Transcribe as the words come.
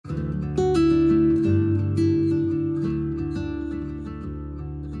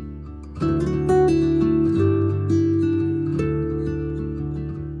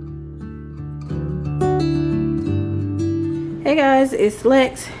Hey guys, it's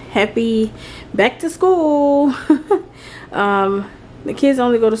Lex. Happy back to school. The kids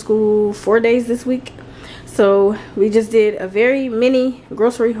only go to school 4 days this week, so we just did a very mini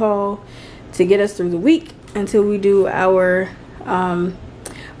grocery haul to get us through the week until we do our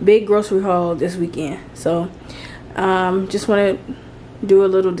big grocery haul this weekend. So just want to do a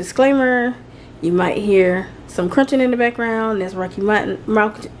little disclaimer. You might hear some crunching in the background. That's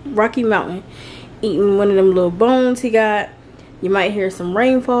Rocky Mountain eating one of them little bones he got. You might hear some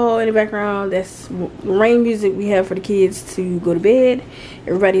rainfall in the background. That's rain music we have for the kids to go to bed.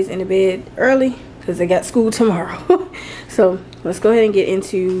 Everybody's in the bed early because they got school tomorrow. So let's go ahead and get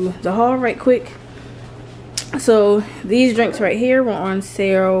into the haul right quick. So these drinks right here were on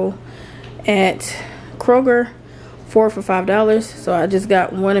sale at Kroger, 4 for $5. So I just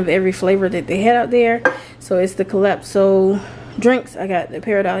got one of every flavor that they had out there. So it's the Calypso drinks. I got the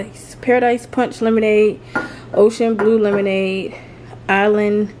Paradise Punch lemonade, Ocean Blue lemonade,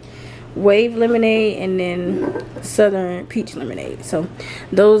 Island Wave lemonade, and then Southern Peach lemonade. So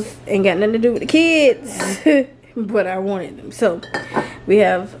those ain't got nothing to do with the kids, but I wanted them. So we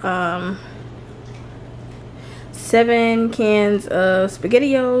have 7 cans of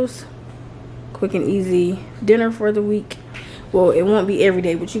SpaghettiOs, quick and easy dinner for the week. Well, it won't be every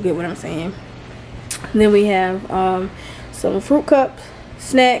day, but you get what I'm saying. And then we have some fruit cups,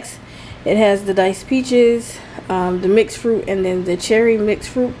 snacks. It has the diced peaches, the mixed fruit, and then the cherry mixed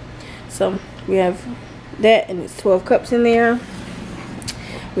fruit. So we have that, and it's 12 cups in there.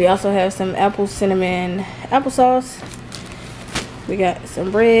 We also have some apple cinnamon applesauce. We got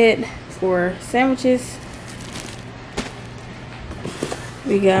some bread for sandwiches.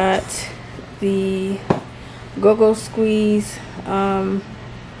 We got the Go-Go Squeeze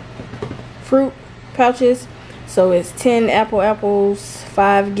fruit pouches. So it's 10 apples,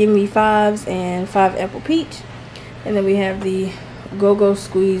 5 gimme 5s, and 5 apple peach. And then we have the Go-Go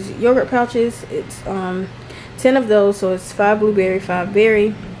Squeeze yogurt pouches. It's 10 of those, so it's 5 blueberry, 5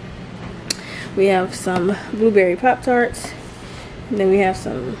 berry. We have some blueberry Pop-Tarts. And then we have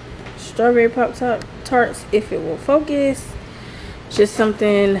some strawberry Pop-Tarts, if it will focus. Just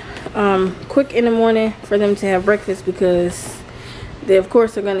something quick in the morning for them to have breakfast, because they of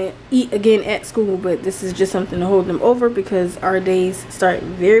course are gonna eat again at school, but this is just something to hold them over because our days start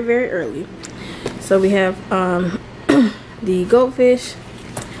very, very early. So we have the goldfish.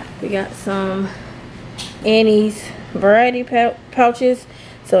 We got some Annie's variety pouches.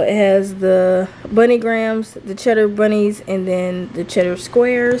 So it has the bunny grams, the cheddar bunnies, and then the cheddar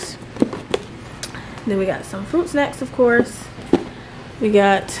squares. Then we got some fruit snacks, of course. We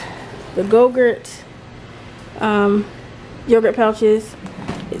got the Go-Gurt yogurt pouches.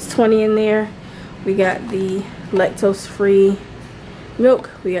 It's 20 in there. We got the lactose-free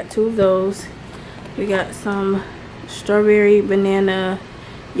milk. We got 2 of those. We got some strawberry banana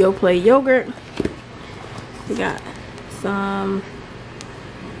Yoplait yogurt. We got some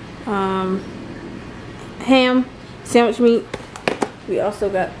ham sandwich meat. We also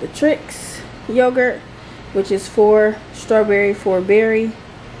got the Trix yogurt, which is 4 strawberry, 4 berry.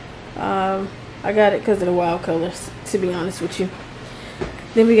 I got it because of the wild colors, to be honest with you.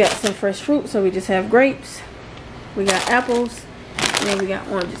 Then we got some fresh fruit, so we just have grapes. We got apples, and then we got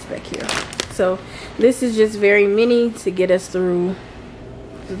oranges back here. So this is just very mini to get us through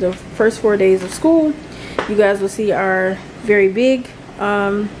the first 4 days of school. You guys will see our very big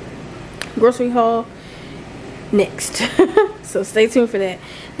grocery haul next. So stay tuned for that.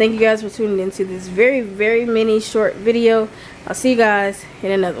 Thank you guys for tuning into this very, very mini short video. I'll see you guys in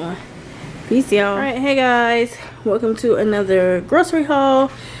another one. Peace, y'all. Alright, hey guys, welcome to another grocery haul.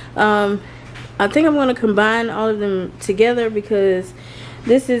 I think I'm going to combine all of them together because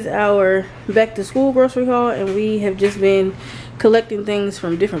this is our back to school grocery haul, and we have just been collecting things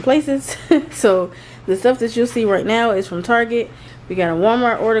from different places. So the stuff that you'll see right now is from Target. We got a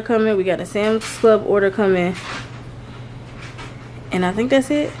Walmart order coming. We got a Sam's Club order coming. And I think that's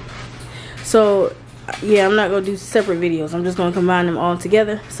it. So yeah, I'm not going to do separate videos. I'm just going to combine them all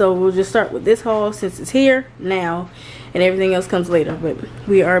together. So we'll just start with this haul since it's here now, and everything else comes later. But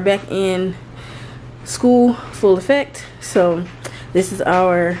we are back in school full effect. So this is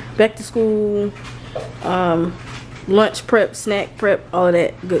our back to school lunch prep, snack prep, all of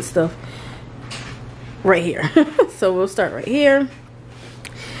that good stuff right here. So we'll start right here.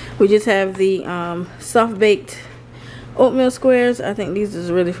 We just have the soft baked oatmeal squares. I think these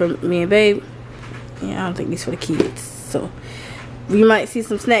is really for me and babe. Yeah, I don't think these for the kids. So you might see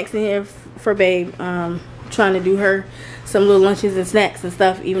some snacks in here for babe. Trying to do her some little lunches and snacks and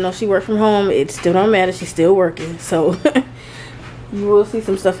stuff. Even though she worked from home, it still don't matter. She's still working. So you will see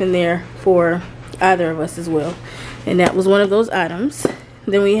some stuff in there for either of us as well. and that was one of those items.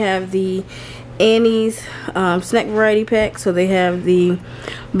 Then we have the Annie's snack variety pack. So they have the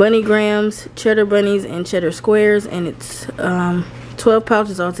bunny grams, cheddar bunnies, and cheddar squares, and it's 12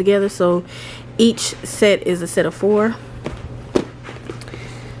 pouches all together. So each set is a set of 4.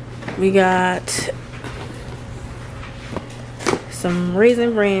 We got some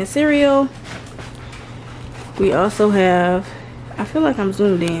Raisin Bran cereal. We also have, I feel like I'm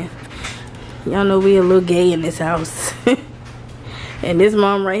zoomed in. Y'all know we a little gay in this house. And this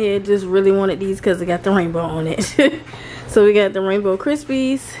mom right here just really wanted these because it got the rainbow on it. So we got the Rainbow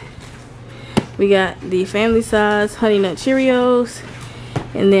Krispies. We got the family size Honey Nut Cheerios.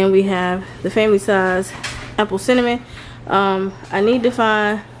 And then we have the family size Apple Cinnamon. I need to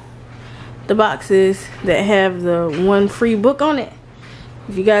find the boxes that have the 1 free book on it.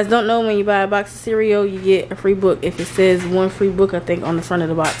 If you guys don't know, when you buy a box of cereal, you get a free book if it says 1 free book, I think, on the front of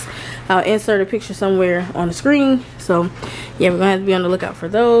the box. I'll insert a picture somewhere on the screen. So yeah, we're gonna have to be on the lookout for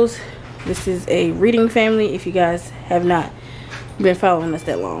those. This is a reading family if you guys have not been following us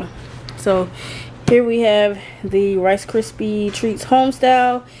that long. So here we have the Rice Krispie Treats home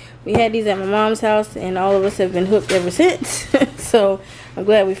style. We had these at my mom's house and all of us have been hooked ever since. So I'm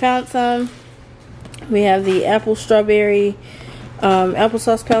glad we found some. We have the apple strawberry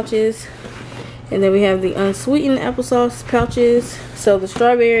applesauce pouches, and then we have the unsweetened applesauce pouches. So the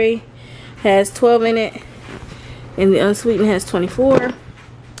strawberry has 12 in it and the unsweetened has 24.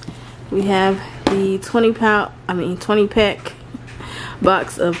 We have the 20 pack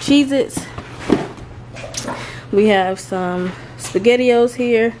box of Cheez-Its. We have some SpaghettiOs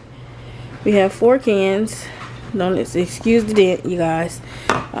here. We have 4 cans. Don't excuse the dent, you guys.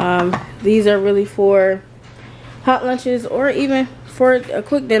 These are really for hot lunches or even for a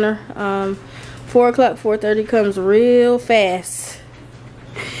quick dinner. 4 o'clock, 4:30 comes real fast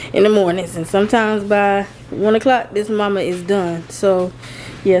in the mornings, and sometimes by 1 o'clock this mama is done. So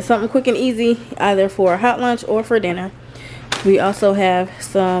yeah, something quick and easy either for a hot lunch or for dinner. We also have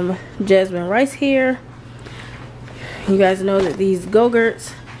some jasmine rice here. You guys know that these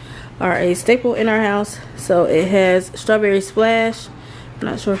Go-Gurts are a staple in our house. So it has strawberry splash. I'm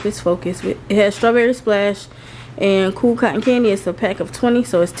not sure if it's focused, but it has strawberry splash and cool cotton candy. It's a pack of 20,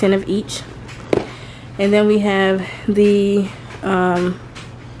 so it's 10 of each. And then we have the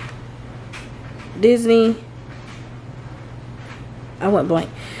Disney, I went blank,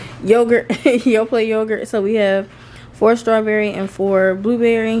 yogurt, Yoplait yogurt. So we have 4 strawberry and 4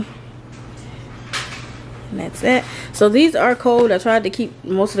 blueberry, and that's it. So these are cold. I tried to keep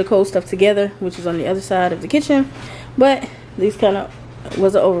most of the cold stuff together, which is on the other side of the kitchen, but these kind of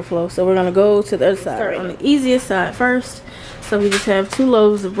was an overflow, so we're gonna go to the other side. Start on the easiest side first. So we just have 2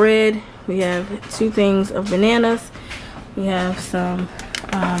 loaves of bread. We have 2 things of bananas. We have some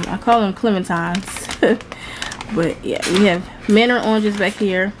I call them clementines. But yeah, we have mandarin oranges back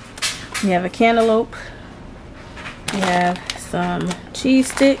here. We have a cantaloupe. We have some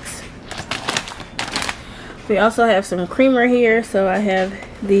cheese sticks. We also have some creamer here. So I have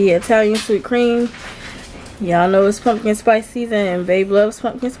the Italian sweet cream. Y'all know it's pumpkin spice season and Babe loves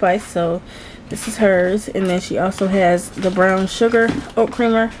pumpkin spice, so this is hers. And then she also has the brown sugar oat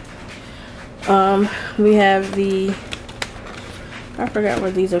creamer. We have the, I forgot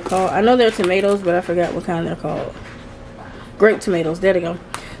what these are called. I know they're tomatoes, but I forgot what kind they're called. Grape tomatoes, there they go.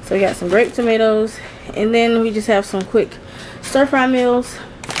 So we got some grape tomatoes, and then we just have some quick stir fry meals.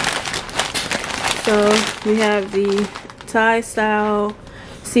 So we have the Thai style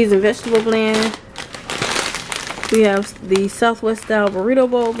seasoned vegetable blend. We have the Southwest style burrito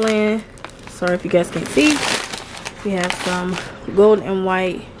bowl blend. Sorry if you guys can't see. We have some gold and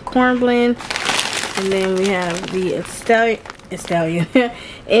white corn blend. And then we have the Italian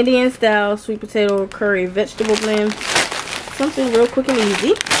Indian style sweet potato curry vegetable blend. Something real quick and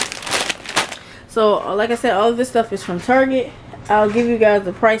easy. So like I said, all of this stuff is from Target. I'll give you guys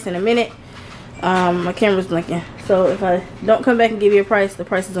the price in a minute. My camera's blinking, so if I don't come back and give you a price, the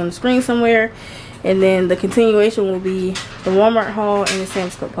price is on the screen somewhere. And then the continuation will be the Walmart haul and the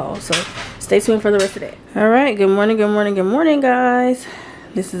Sam's Club haul. So stay tuned for the rest of that. Alright, good morning, good morning, good morning, guys.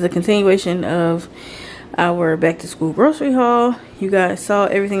 This is a continuation of our back to school grocery haul. You guys saw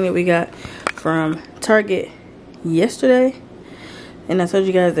everything that we got from Target yesterday. And I told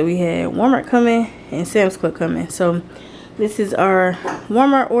you guys that we had Walmart coming and Sam's Club coming. So this is our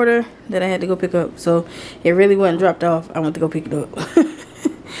Walmart order that I had to go pick up. So it really wasn't dropped off. I went to go pick it up.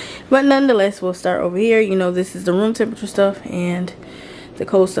 But nonetheless, we'll start over here. You know, this is the room temperature stuff and the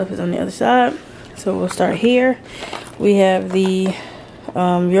cold stuff is on the other side. So we'll start here. We have the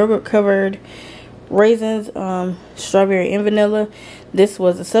yogurt covered raisins, strawberry and vanilla. This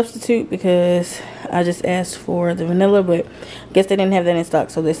was a substitute because I just asked for the vanilla, but I guess they didn't have that in stock,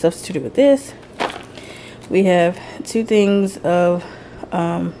 so they substituted with this. We have 2 things of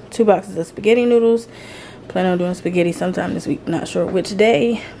 2 boxes of spaghetti noodles. Plan on doing spaghetti sometime this week, not sure which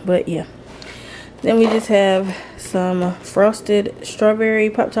day, but yeah. Then we just have some frosted strawberry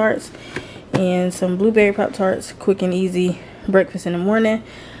Pop-Tarts and some blueberry Pop-Tarts. Quick and easy breakfast in the morning.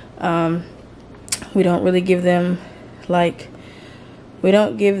 We don't really give them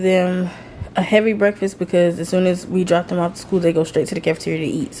a heavy breakfast because as soon as we drop them off to school, they go straight to the cafeteria to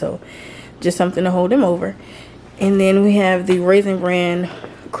eat. So just something to hold them over. And then we have the Raisin Bran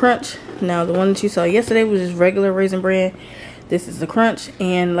Crunch. Now the one that you saw yesterday was just regular Raisin Bran. This is the Crunch.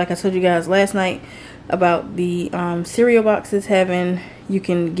 And like I told you guys last night about the cereal boxes you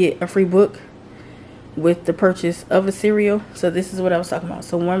can get a free book with the purchase of a cereal. So this is what I was talking about.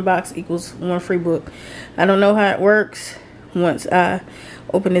 So 1 box equals 1 free book. I don't know how it works. Once I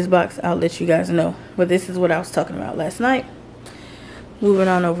open this box, I'll let you guys know. But this is what I was talking about last night. Moving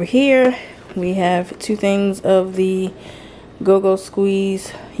on over here, we have 2 things of the Go-Go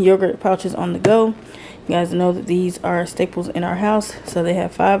Squeeze yogurt pouches on the go. You guys know that these are staples in our house. So they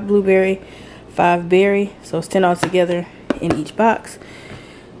have 5 blueberry, 5 berry. So it's 10 all together in each box.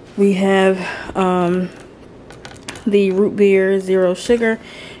 We have the root beer 0 sugar.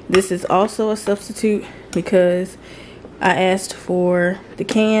 This is also a substitute because I asked for the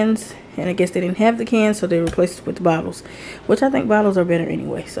cans and I guess they didn't have the cans, so they replaced it with the bottles, which I think bottles are better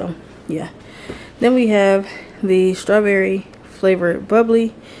anyway. So yeah. Then we have the strawberry flavored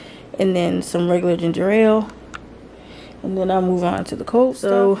bubbly and then some regular ginger ale. And then I'll move on to the cold stuff.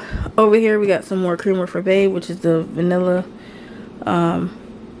 So over here we got some more creamer for Babe, which is the vanilla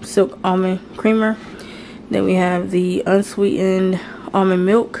silk almond creamer. Then we have the unsweetened almond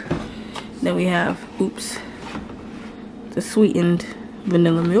milk. Then we have the sweetened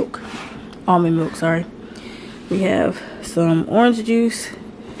vanilla milk, almond milk, sorry. We have some orange juice.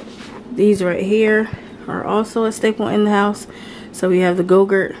 These right here are also a staple in the house. So we have the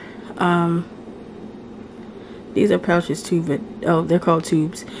Go-Gurt. These are pouches too, but oh, they're called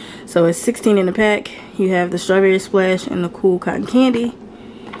tubes. So it's 16 in the pack. You have the strawberry splash and the cool cotton candy.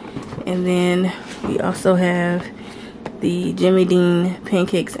 And then we also have the Jimmy Dean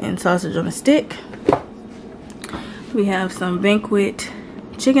pancakes and sausage on a stick. We have some Banquet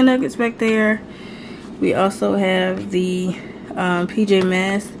chicken nuggets back there. We also have the PJ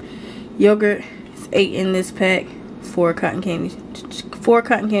Masks yogurt. It's 8 in this pack. 4 cotton candy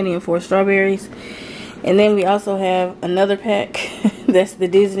and 4 strawberries. And then we also have another pack. That's the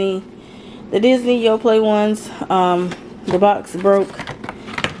Disney YoPlay ones. The box broke,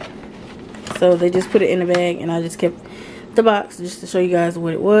 so they just put it in the bag, and I just kept the box just to show you guys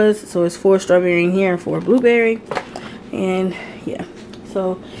what it was. So it's 4 strawberry in here and 4 blueberry. And yeah,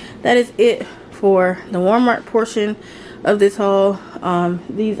 so that is it for the Walmart portion of this haul.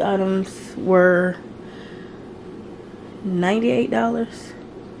 These items were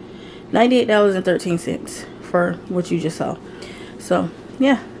 $98.13 for what you just saw. So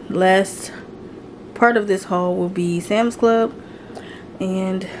yeah, last part of this haul will be Sam's Club,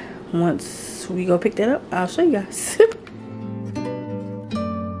 and once we go pick that up, I'll show you guys.